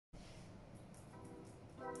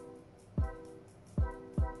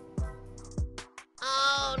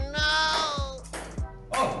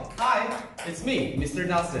It's me, Mr.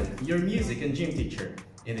 Nelson, your music and gym teacher.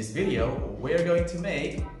 In this video, we're going to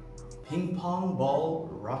make ping pong ball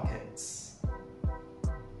rockets.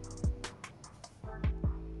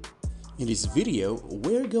 In this video,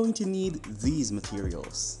 we're going to need these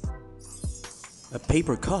materials: a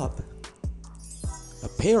paper cup, a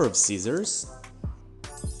pair of scissors,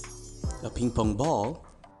 a ping pong ball,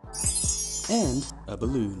 and a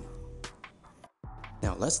balloon.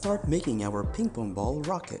 Now let's start making our ping pong ball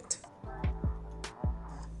rocket.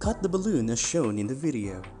 Cut the balloon as shown in the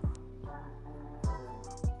video.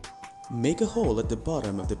 Make a hole at the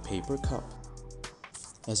bottom of the paper cup.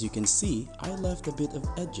 As you can see, I left a bit of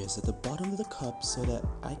edges at the bottom of the cup so that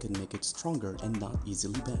I could make it stronger and not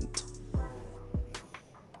easily bent.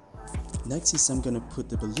 Next is I'm gonna put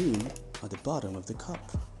the balloon at the bottom of the cup,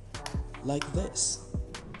 like this.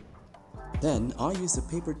 Then I'll use the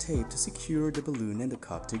paper tape to secure the balloon and the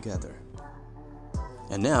cup together.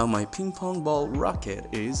 And now my ping pong ball rocket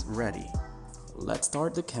is ready. Let's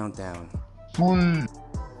start the countdown. 3,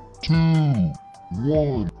 2,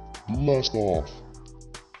 1, blast off.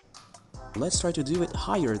 Let's try to do it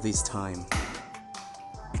higher this time.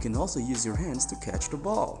 You can also use your hands to catch the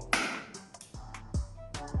ball.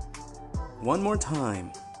 One more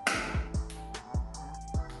time.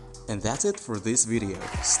 And that's it for this video.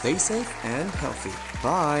 Stay safe and healthy.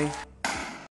 Bye!